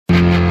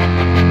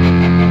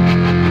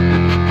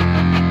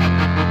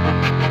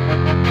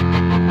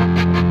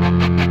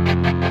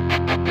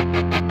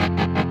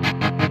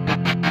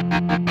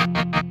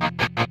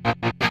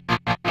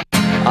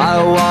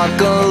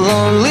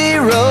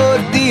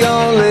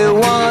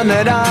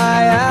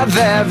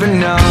ever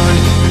known.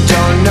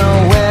 Don't know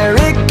where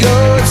it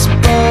goes,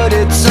 but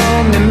it's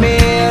home to me,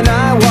 and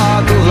I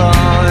walk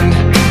alone.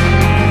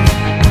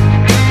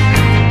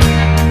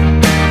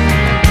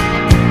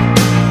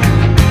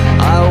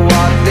 I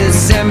walk this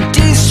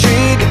empty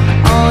street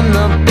on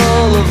the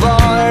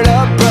Boulevard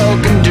of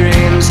Broken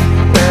Dreams,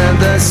 where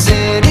the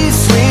city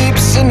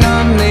sleeps and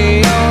I'm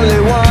the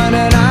only one,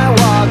 and I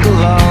walk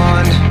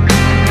alone.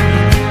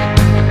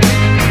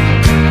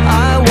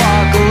 I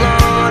walk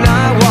alone,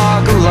 I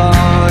walk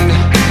alone.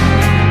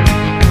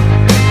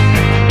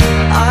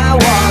 I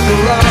walk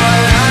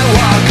alone, I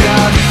walk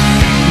up.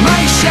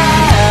 My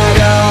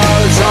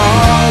shadow's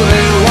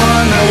only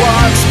one that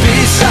walks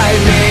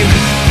beside me.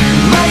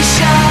 My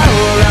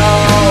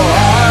shallow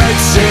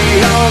heart's the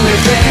only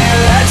thing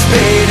that's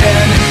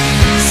beating.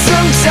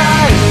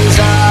 Sometimes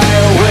I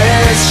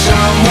wish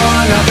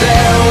someone out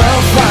there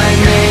will find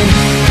me.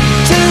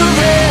 Till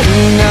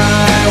then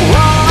I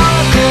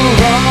walk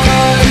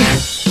alone.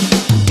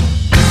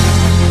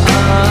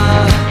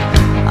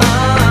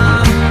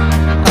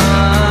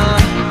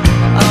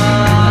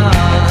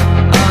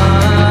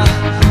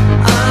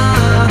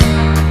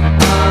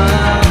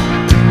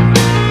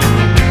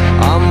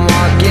 I'm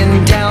walking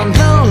down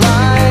the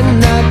line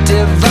that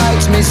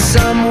divides me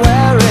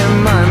somewhere in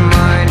my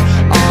mind,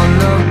 on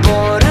the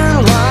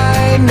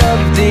borderline of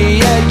the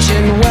edge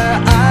and where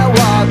I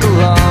walk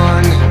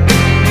alone.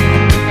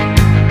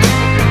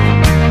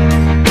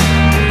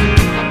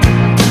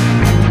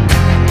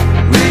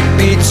 Read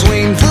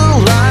between the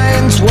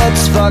lines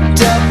what's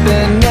fucked up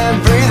and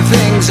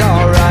everything's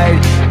alright.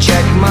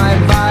 Check my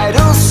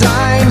vital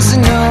signs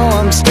and know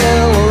I'm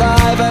still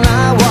alive, and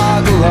I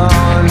walk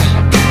alone.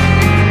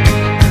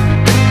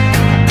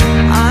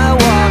 I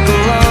walk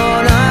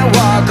alone, I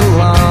walk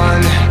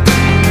alone.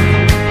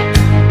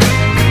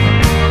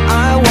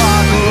 I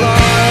walk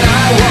alone,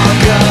 I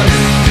walk up.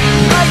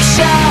 My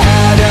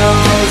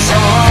shadow's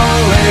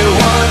only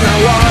one that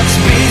walks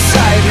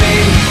beside me.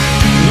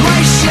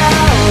 My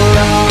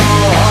shallow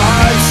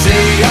heart's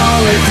the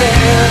only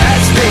thing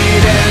that's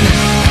beating.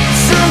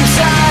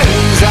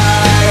 Sometimes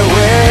I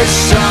wish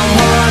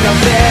someone up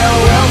there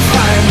will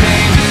find me.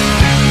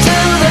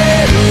 Till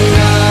then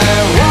I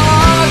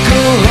walk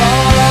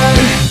alone.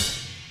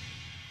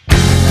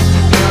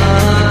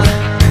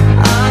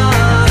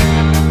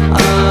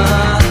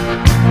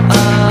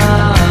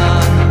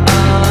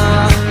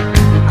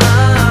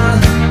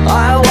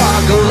 I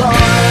walk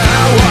alone,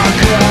 I walk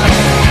up.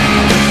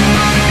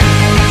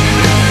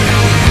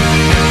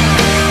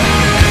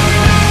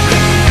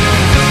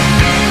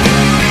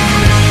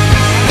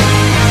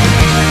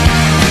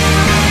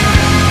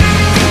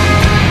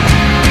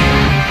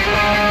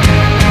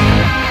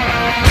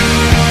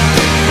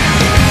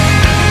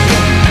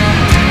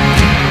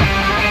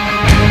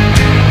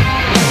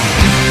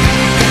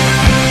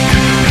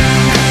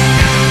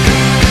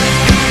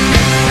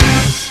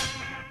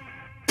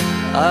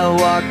 I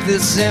walk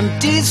this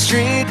empty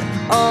street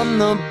on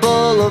the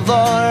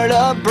Boulevard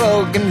of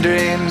Broken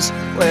Dreams,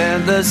 where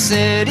the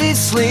city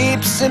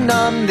sleeps and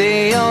I'm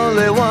the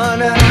only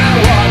one, and I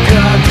walk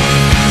up.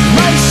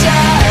 My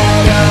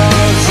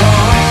shadow's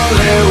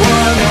only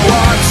one that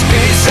walks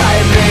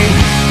beside me.